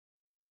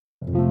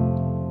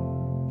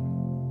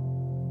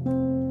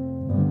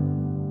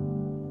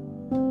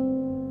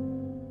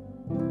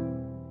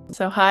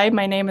So hi,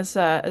 my name is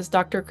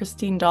Dr.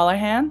 Christine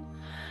Dolahan,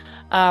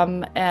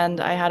 and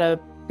I had a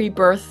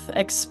rebirth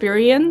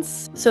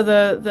experience. So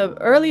the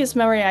earliest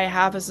memory I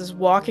have is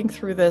walking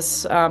through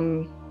this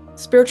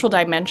spiritual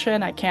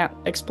dimension. I can't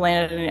explain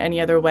it in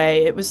any other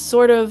way. It was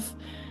sort of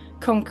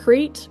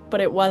concrete, but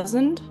it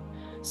wasn't.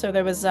 So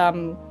there was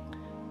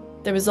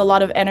a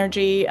lot of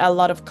energy, a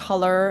lot of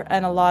color,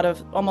 and a lot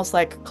of almost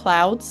like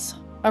clouds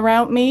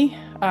around me.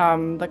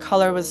 The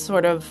color was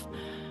sort of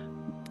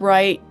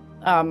bright,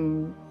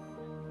 um,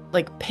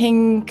 like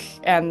pink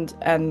and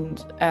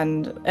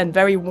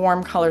very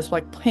warm colors,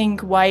 like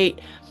pink,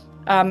 white,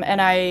 and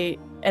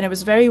it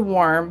was very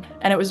warm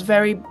and it was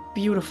very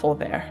beautiful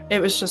there. It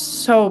was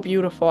just so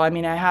beautiful. I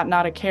mean, I had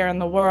not a care in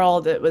the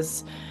world.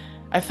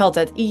 I felt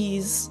at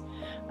ease.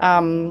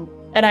 And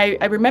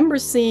I remember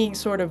seeing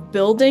sort of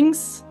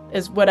buildings,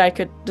 is what I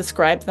could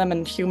describe them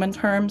in human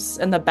terms,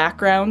 in the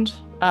background.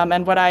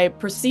 And what I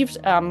perceived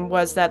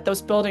was that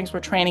those buildings were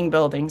training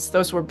buildings.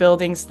 Those were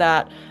buildings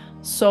that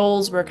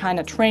souls were kind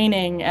of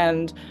training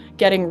and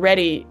getting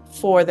ready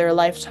for their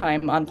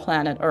lifetime on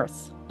planet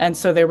Earth. And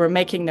so they were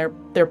making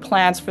their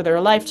plans for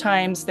their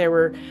lifetimes. They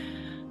were,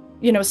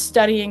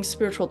 studying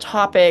spiritual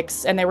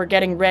topics and they were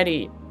getting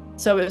ready.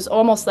 So it was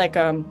almost like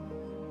a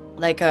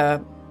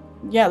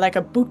yeah, like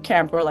a boot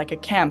camp or like a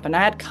camp. And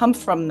I had come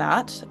from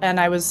that, and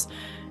I was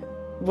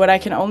what I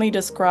can only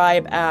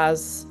describe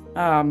as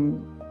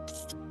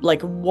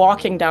like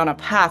walking down a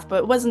path, but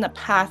it wasn't a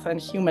path in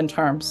human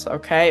terms,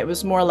 okay? It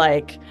was more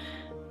like,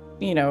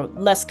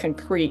 less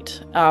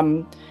concrete.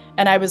 And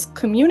I was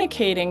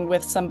communicating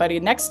with somebody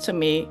next to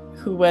me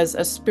who was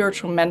a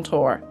spiritual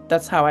mentor.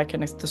 That's how I can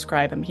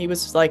describe him. He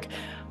was like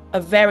a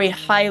very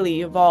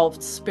highly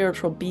evolved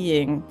spiritual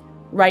being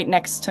right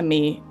next to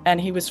me, and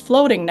he was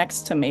floating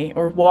next to me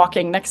or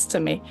walking next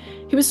to me.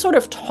 He was sort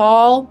of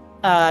tall.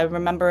 I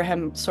remember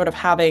him sort of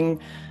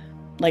having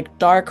like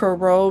darker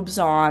robes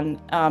on,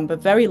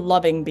 but very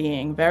loving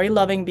being,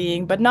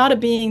 but not a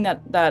being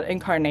that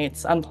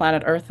incarnates on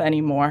planet Earth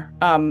anymore.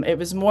 It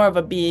was more of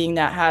a being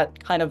that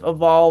had kind of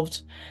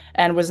evolved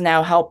and was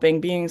now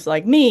helping beings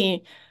like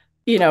me,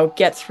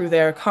 get through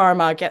their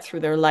karma, get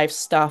through their life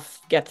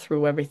stuff, get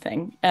through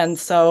everything. And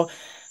so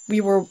we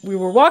were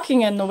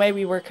walking, and the way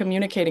we were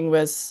communicating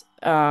was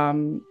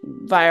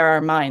via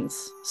our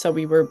minds. So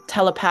we were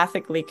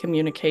telepathically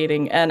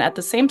communicating, and at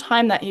the same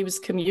time that he was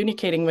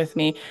communicating with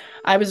me,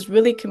 I was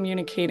really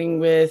communicating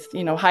with,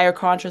 higher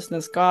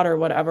consciousness, God, or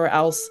whatever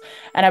else,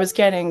 and I was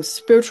getting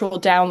spiritual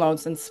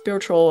downloads and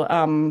spiritual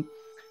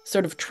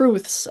sort of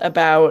truths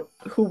about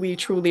who we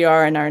truly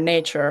are in our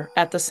nature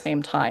at the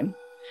same time.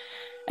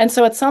 And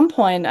so at some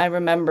point, I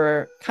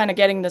remember kind of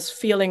getting this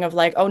feeling of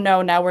like, oh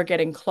no, now we're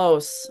getting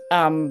close.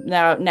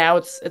 Now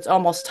it's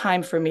almost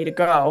time for me to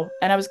go.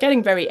 And I was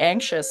getting very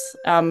anxious.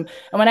 And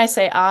when I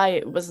say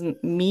it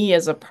wasn't me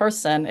as a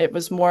person. It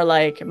was more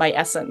like my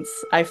essence.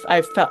 I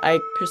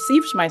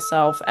perceived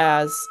myself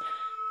as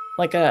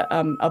like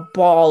a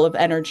ball of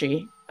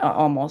energy,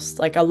 almost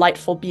like a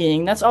lightful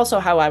being. That's also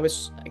how I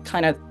was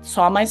kind of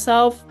saw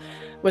myself,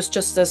 was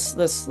just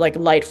this like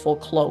lightful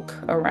cloak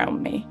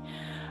around me.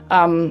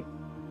 Um,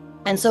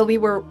 and so we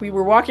were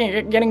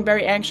walking, getting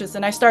very anxious,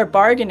 and I started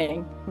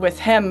bargaining with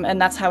him,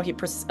 and that's how he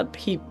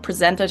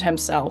presented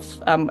himself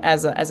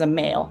as a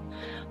male.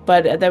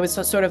 But there was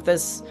sort of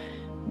this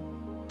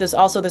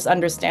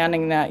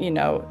understanding that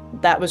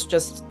that was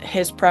just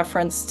his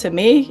preference to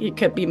me. He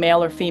could be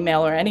male or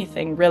female or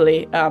anything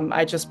really.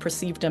 I just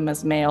perceived him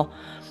as male,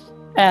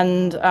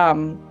 and I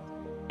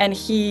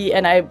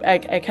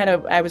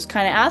was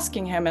kind of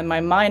asking him in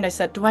my mind. I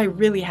said, "Do I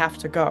really have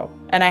to go?"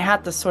 And I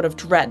had this sort of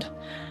dread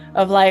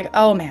of like,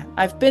 oh man,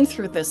 I've been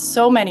through this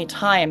so many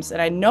times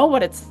and I know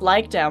what it's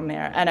like down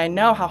there and I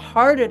know how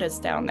hard it is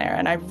down there,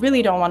 and I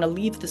really don't want to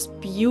leave this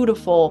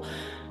beautiful,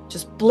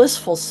 just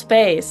blissful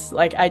space.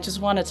 Like I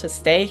just wanted to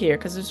stay here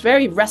because it's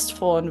very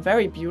restful and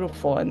very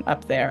beautiful and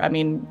up there. I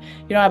mean,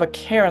 you don't have a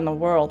care in the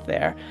world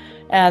there.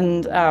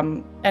 And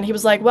he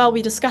was like, well,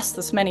 we discussed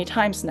this many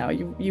times now.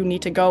 You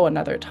need to go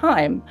another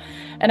time.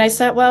 And I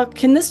said, well,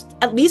 can this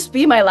at least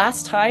be my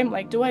last time?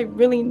 Like, do I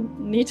really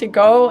need to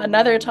go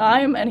another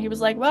time? And he was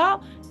like,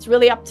 well, it's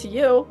really up to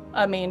you.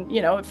 I mean,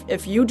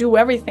 if you do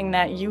everything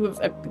that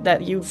you've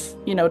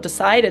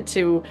decided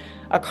to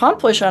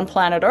accomplish on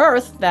planet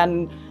Earth,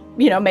 then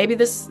maybe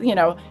this, he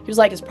was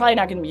like, it's probably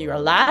not going to be your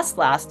last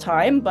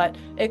time, but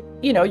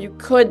you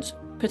could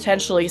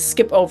potentially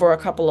skip over a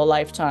couple of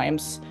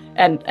lifetimes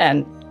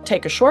and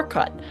take a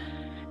shortcut.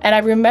 And I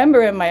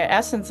remember in my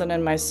essence and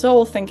in my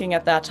soul thinking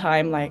at that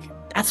time, like,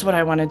 that's what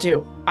I want to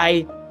do.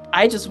 I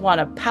just want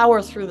to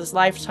power through this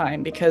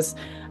lifetime because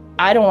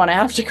I don't want to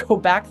have to go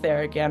back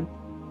there again.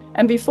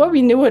 And before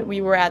we knew it, we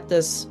were at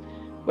this,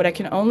 what I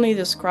can only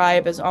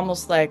describe as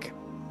almost like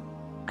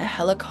a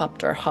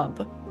helicopter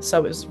hub. So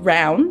it was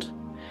round,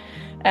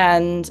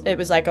 and it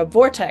was like a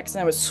vortex,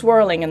 and it was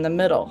swirling in the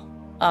middle.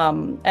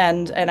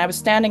 And I was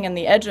standing in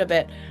the edge of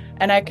it,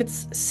 and I could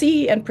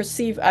see and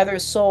perceive other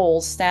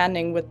souls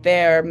standing with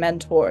their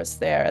mentors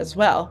there as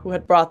well, who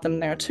had brought them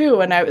there too.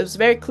 And it was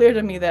very clear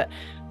to me that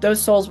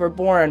those souls were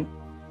born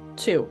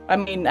too. I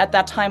mean, at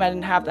that time, I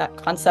didn't have that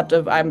concept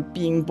of I'm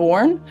being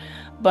born,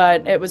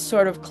 but it was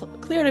sort of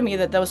clear to me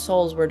that those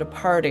souls were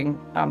departing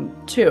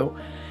too,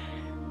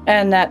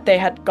 and that they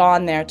had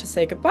gone there to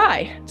say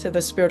goodbye to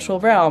the spiritual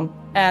realm.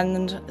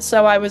 And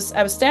so I was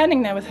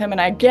standing there with him,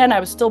 and I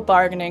was still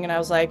bargaining, and I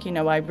was like,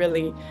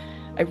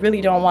 I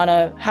really don't want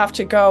to have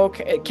to go.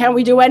 Can't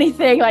we do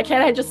anything? Like,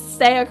 can't I just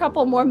stay a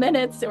couple more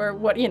minutes or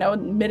what,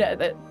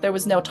 minute? There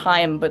was no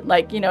time, but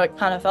like, it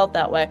kind of felt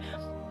that way.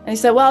 And he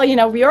said, well,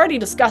 we already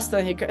discussed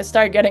that. He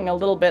started getting a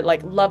little bit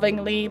like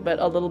lovingly, but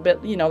a little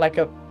bit, like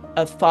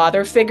a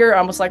father figure,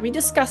 almost like we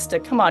discussed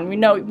it. Come on, we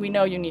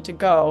know you need to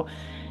go.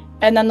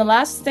 And then the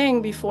last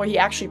thing before he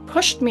actually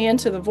pushed me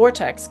into the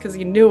vortex, because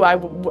he knew I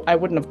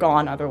wouldn't have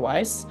gone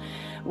otherwise,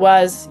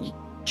 was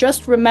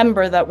just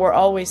remember that we're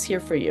always here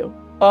for you.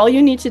 All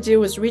you need to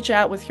do is reach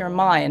out with your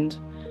mind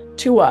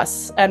to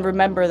us and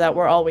remember that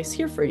we're always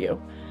here for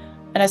you.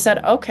 And I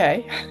said,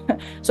 okay.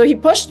 So he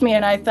pushed me,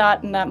 and I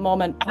thought in that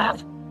moment,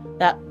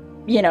 that,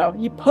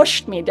 he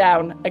pushed me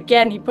down.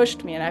 Again, he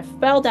pushed me, and I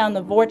fell down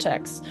the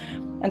vortex.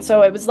 And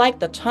so it was like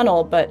the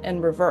tunnel, but in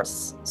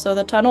reverse. So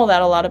the tunnel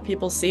that a lot of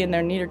people see in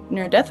their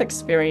near-death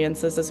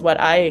experiences is what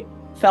I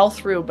fell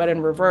through, but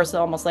in reverse,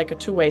 almost like a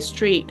two-way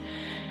street.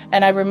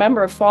 And I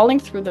remember falling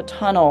through the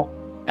tunnel,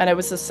 and it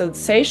was a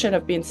sensation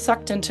of being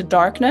sucked into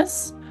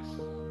darkness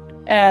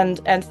and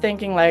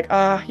thinking like,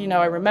 I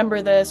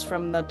remember this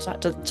from the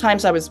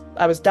times I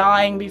was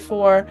dying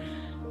before.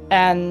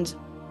 And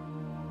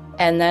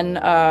then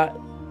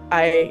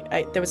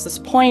there was this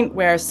point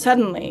where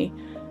suddenly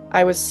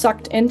I was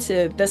sucked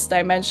into this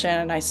dimension,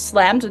 and I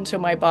slammed into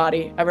my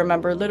body. I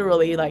remember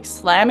literally like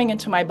slamming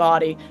into my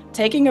body,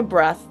 taking a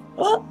breath,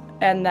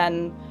 and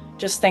then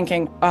just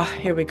thinking,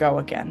 here we go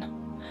again.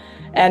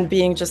 And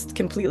being just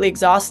completely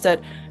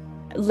exhausted.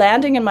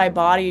 Landing in my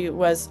body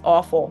was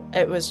awful.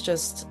 It was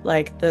just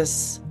like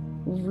this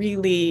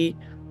really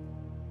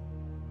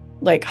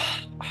like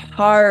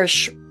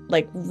harsh,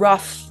 like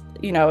rough,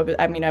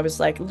 I was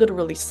like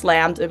literally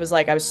slammed. It was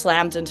like I was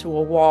slammed into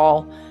a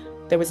wall.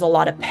 There was a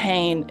lot of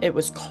pain. It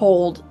was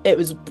cold. It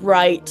was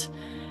bright.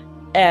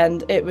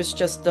 And it was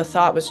just, the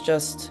thought was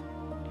just,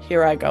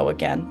 here I go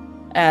again.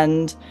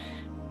 And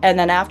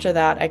then after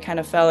that, I kind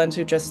of fell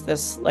into just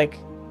this, like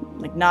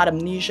not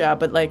amnesia,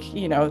 but like,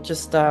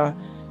 just,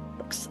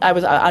 I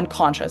was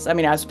unconscious. I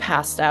was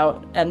passed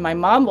out. And my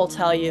mom will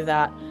tell you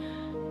that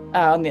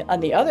on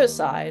the other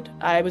side,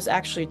 I was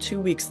actually 2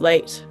 weeks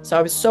late. So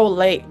I was so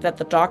late that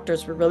the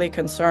doctors were really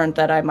concerned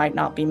that I might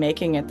not be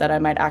making it, that I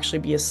might actually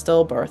be a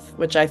stillbirth,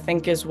 which I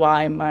think is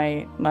why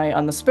my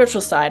on the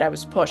spiritual side, I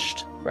was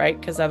pushed, right?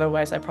 Because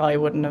otherwise I probably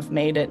wouldn't have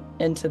made it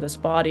into this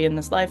body in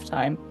this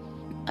lifetime.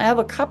 I have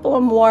a couple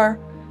of more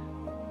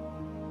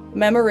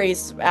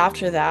memories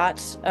after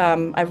that.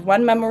 I have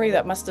one memory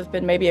that must have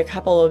been maybe a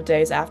couple of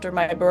days after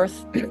my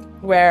birth,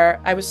 where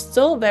I was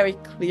still very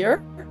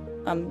clear.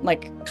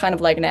 Like kind of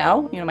like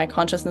now, my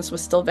consciousness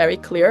was still very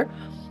clear.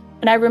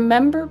 And I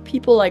remember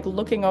people like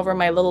looking over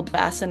my little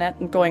bassinet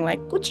and going like,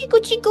 Gucci,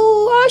 Gucci, goo,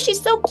 oh, she's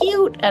so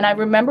cute. And I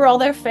remember all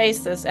their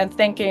faces and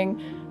thinking,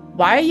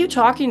 why are you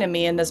talking to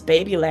me in this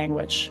baby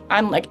language?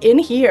 I'm like in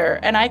here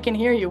and I can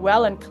hear you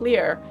well and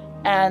clear.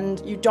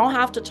 And you don't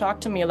have to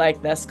talk to me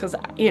like this because,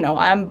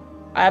 I'm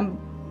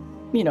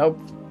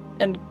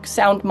in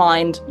sound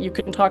mind. You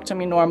can talk to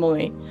me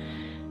normally.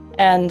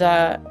 And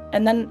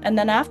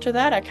then after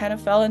that, I kind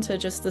of fell into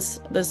just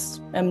this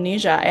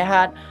amnesia. I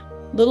had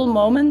little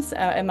moments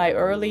in my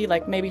early,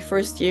 like maybe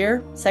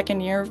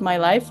second year of my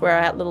life, where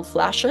I had little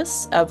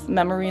flashes of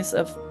memories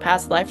of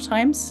past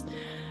lifetimes.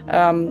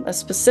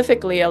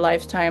 Specifically, a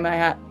lifetime I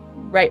had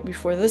right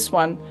before this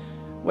one,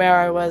 where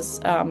I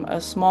was a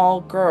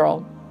small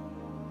girl,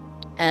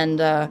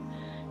 and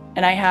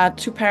I had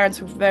two parents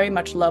who very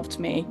much loved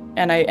me,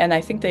 and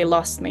I think they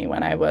lost me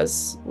when I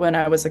was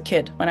a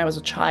kid, when I was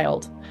a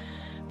child.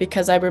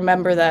 Because I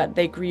remember that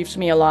they grieved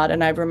me a lot,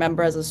 and I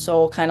remember as a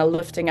soul kind of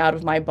lifting out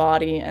of my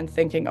body and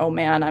thinking, oh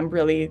man, I'm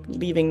really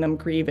leaving them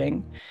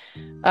grieving.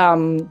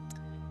 And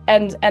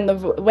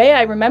the way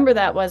I remember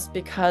that was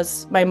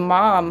because my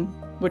mom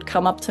would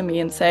come up to me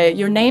and say,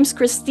 your name's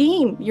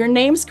Christine, your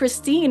name's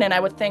Christine. And I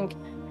would think,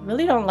 I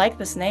really don't like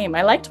this name.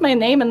 I liked my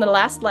name in the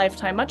last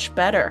lifetime much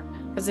better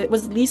because it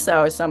was Lisa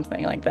or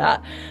something like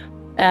that.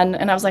 And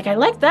I was like, I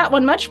like that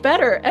one much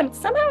better. And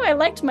somehow I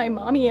liked my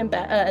mommy and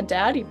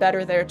daddy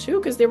better there too,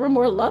 because they were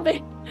more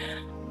loving.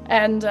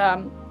 And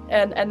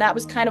that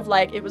was kind of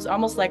like, it was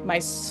almost like my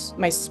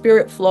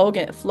spirit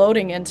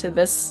floating into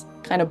this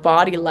kind of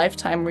body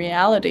lifetime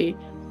reality,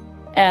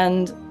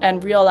 and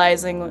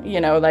realizing,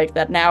 like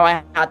that now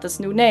I had this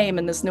new name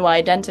and this new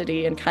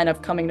identity, and kind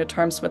of coming to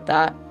terms with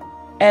that.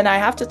 And I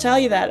have to tell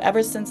you that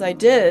ever since I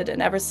did,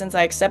 and ever since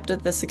I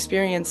accepted this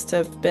experience to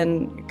have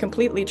been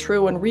completely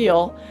true and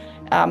real,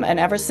 and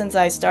ever since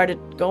I started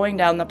going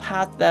down the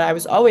path that I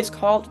was always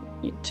called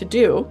to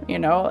do,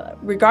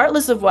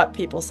 regardless of what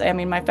people say.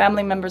 My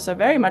family members are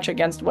very much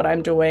against what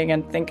I'm doing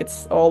and think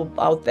it's all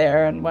out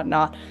there and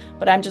whatnot.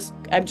 But I'm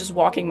just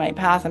walking my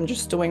path. I'm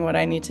just doing what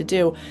I need to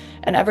do.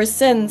 And ever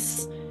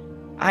since,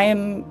 I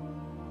am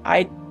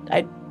I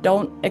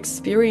don't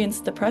experience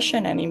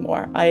depression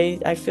anymore.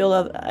 I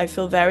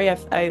feel very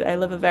I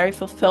live a very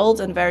fulfilled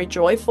and very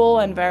joyful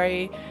and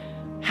very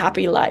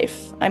happy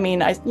life. I mean,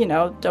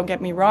 don't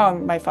get me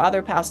wrong, my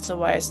father passed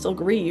away. I still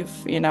grieve,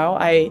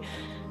 my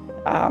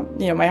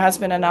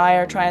husband and I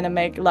are trying to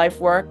make life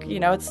work.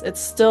 It's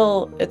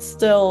still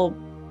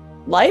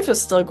life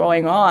is still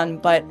going on,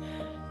 but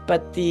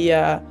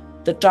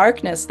the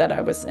darkness that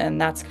I was in,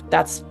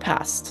 that's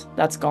past,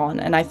 that's gone.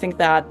 And I think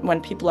that when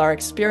people are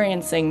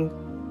experiencing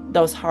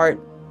those hard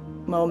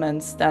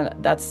moments,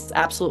 that's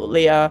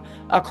absolutely a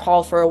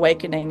call for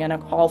awakening and a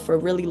call for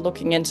really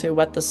looking into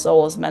what the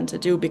soul is meant to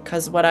do.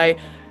 Because what I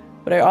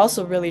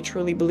also really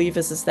truly believe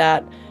is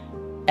that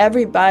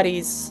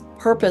everybody's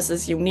purpose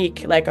is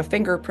unique, like a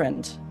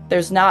fingerprint.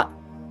 There's not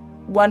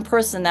one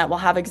person that will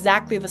have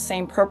exactly the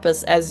same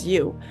purpose as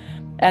you.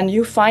 And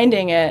you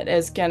finding it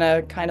is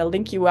gonna kind of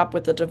link you up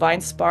with the divine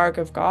spark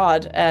of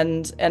God,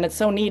 and it's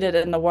so needed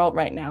in the world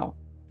right now.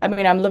 I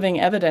mean, I'm living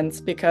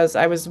evidence because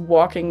I was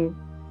walking,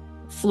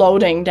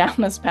 floating down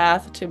this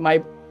path to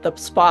the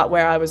spot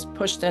where I was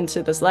pushed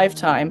into this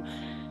lifetime,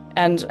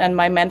 and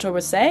my mentor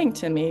was saying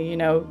to me,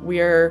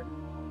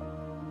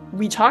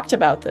 we talked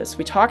about this.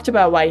 We talked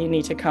about why you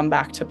need to come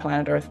back to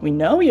planet Earth. We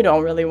know you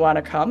don't really want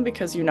to come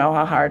because you know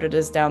how hard it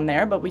is down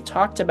there, but we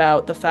talked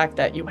about the fact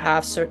that you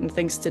have certain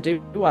things to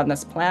do on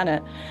this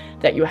planet,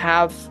 that you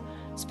have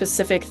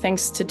specific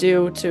things to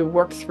do, to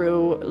work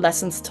through,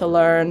 lessons to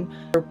learn.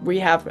 We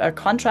have a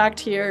contract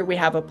here, we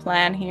have a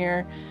plan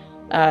here.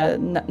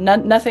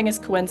 Nothing is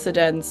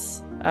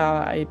coincidence.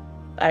 I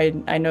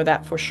know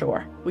that for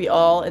sure. We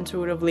all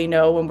intuitively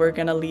know when we're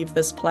going to leave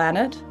this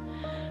planet.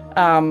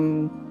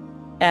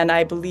 And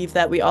I believe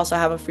that we also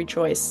have a free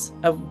choice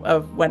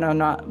of whether or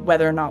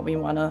not we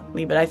want to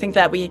leave it. I think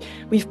that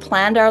we've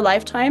planned our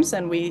lifetimes,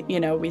 and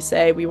we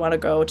say we want to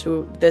go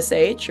to this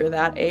age or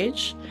that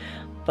age,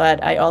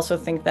 but I also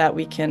think that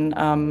we can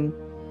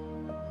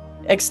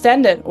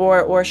extend it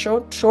or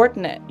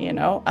shorten it.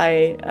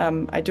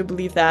 I do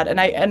believe that,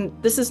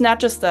 and this is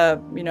not just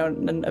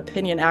an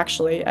opinion.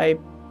 Actually,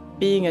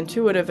 being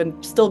intuitive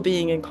and still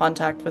being in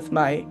contact with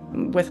my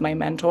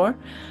mentor.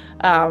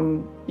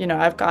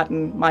 I've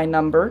gotten my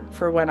number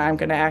for when I'm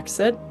going to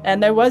exit.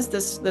 And there was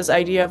this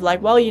idea of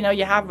like, well,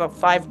 you have a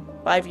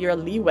five-year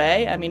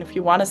leeway. I mean, if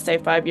you want to stay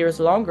 5 years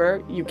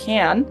longer, you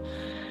can.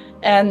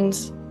 And,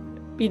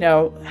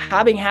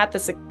 having had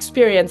this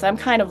experience, I'm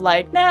kind of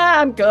like, nah,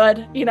 I'm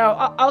good.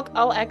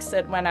 I'll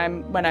exit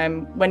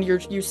when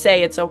you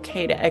say it's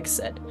okay to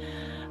exit.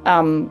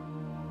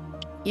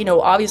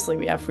 Obviously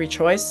we have free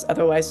choice.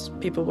 Otherwise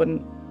people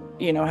wouldn't,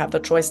 have the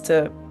choice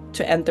to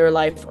end their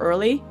life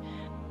early.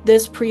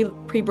 This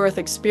pre-birth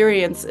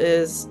experience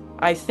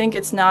I think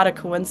it's not a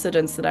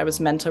coincidence that I was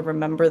meant to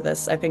remember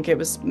this. I think it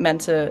was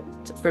meant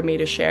for me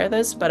to share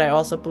this, but I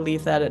also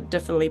believe that it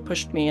definitely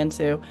pushed me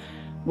into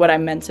what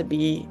I'm meant to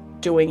be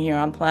doing here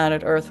on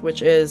planet Earth,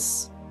 which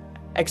is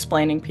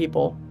explaining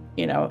people,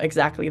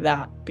 exactly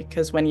that.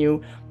 Because when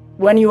you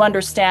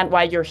understand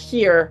why you're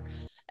here,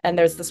 and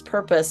there's this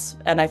purpose,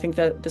 and I think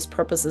that this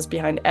purpose is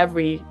behind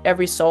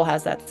every soul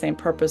has that same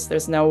purpose.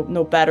 There's no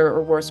better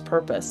or worse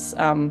purpose.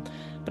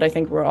 But I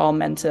think we're all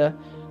meant to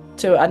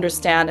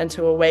understand and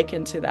to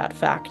awaken to that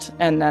fact,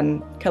 and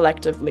then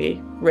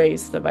collectively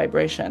raise the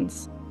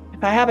vibrations.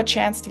 If I have a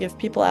chance to give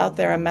people out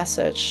there a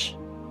message,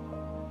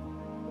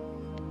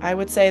 I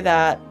would say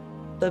that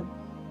the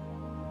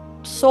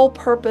sole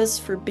purpose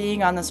for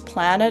being on this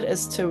planet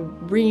is to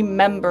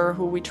remember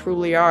who we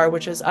truly are,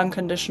 which is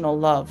unconditional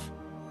love.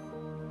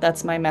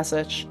 That's my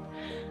message.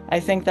 I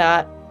think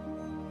that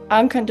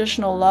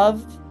unconditional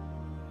love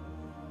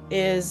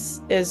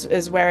is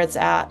where it's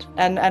at,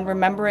 and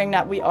remembering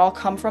that we all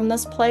come from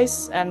this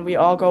place and we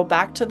all go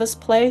back to this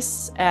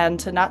place, and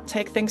to not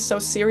take things so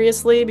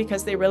seriously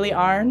because they really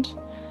aren't,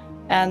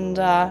 and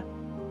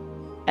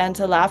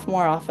to laugh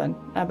more often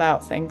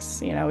about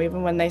things,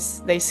 even when they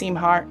seem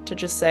hard, to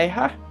just say,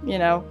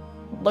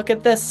 look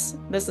at this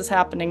is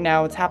happening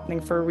now, it's happening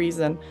for a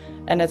reason,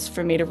 and it's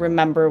for me to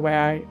remember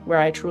where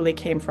I truly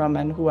came from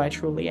and who I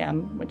truly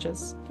am, which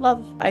is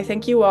love. I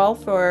thank you all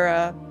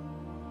for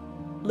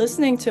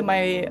listening to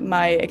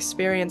my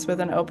experience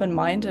with an open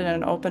mind and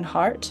an open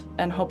heart,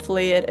 and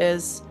hopefully it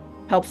is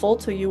helpful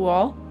to you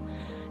all.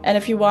 And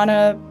if you want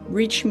to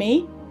reach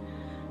me,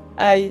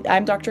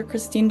 I'm Dr.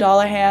 Christine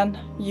Dolahan.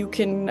 You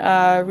can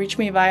reach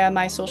me via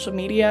my social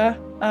media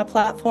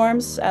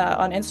platforms.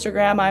 On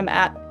Instagram, I'm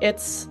at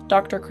It's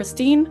Dr.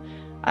 Christine.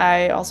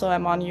 I also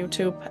am on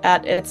YouTube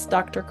at It's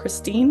Dr.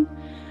 Christine,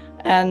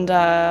 and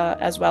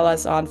as well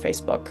as on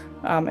Facebook,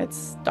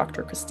 it's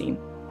Dr. Christine.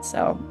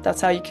 So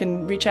that's how you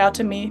can reach out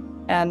to me,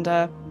 and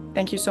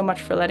thank you so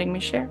much for letting me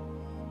share.